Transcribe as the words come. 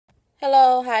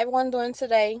Hello, how everyone doing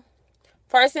today?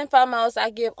 First and foremost, I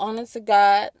give honor to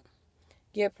God,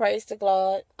 give praise to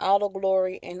God, all the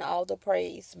glory and all the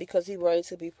praise because He's worthy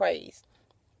to be praised.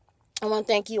 I want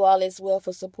to thank you all as well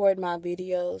for supporting my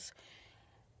videos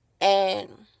and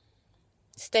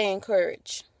stay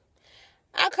encouraged.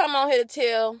 I come on here to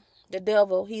tell the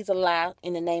devil he's a lie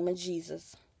in the name of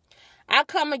Jesus. I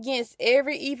come against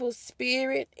every evil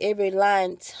spirit, every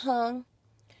lying tongue,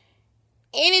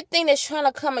 anything that's trying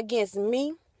to come against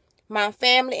me, my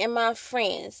family, and my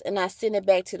friends, and I send it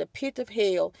back to the pit of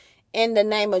hell in the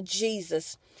name of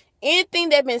Jesus. Anything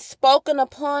that been spoken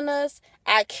upon us,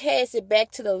 I cast it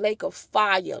back to the lake of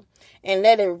fire and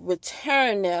let it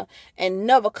return there and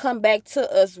never come back to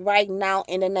us right now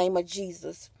in the name of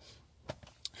Jesus.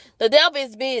 The devil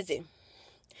is busy.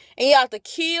 And you have to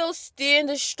kill, steal, and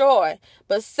destroy.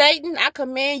 But Satan, I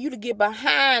command you to get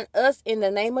behind us in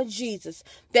the name of Jesus.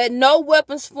 That no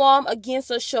weapons formed against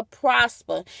us shall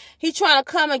prosper. He trying to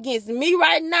come against me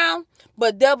right now.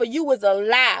 But devil, you was a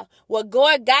lie. What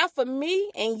God got for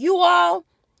me and you all,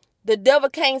 the devil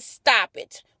can't stop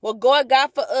it. What God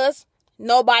got for us,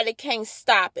 nobody can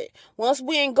stop it. Once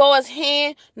we in God's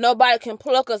hand, nobody can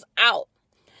pluck us out.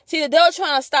 See, the devil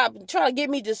trying to get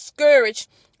me discouraged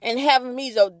and having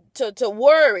me to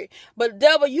worry. But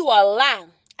devil, you are a lie.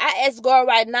 I ask God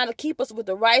right now to keep us with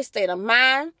the right state of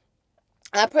mind.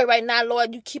 I pray right now,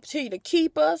 Lord, you continue to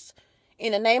keep us.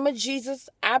 In the name of Jesus,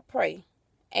 I pray.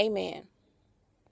 Amen.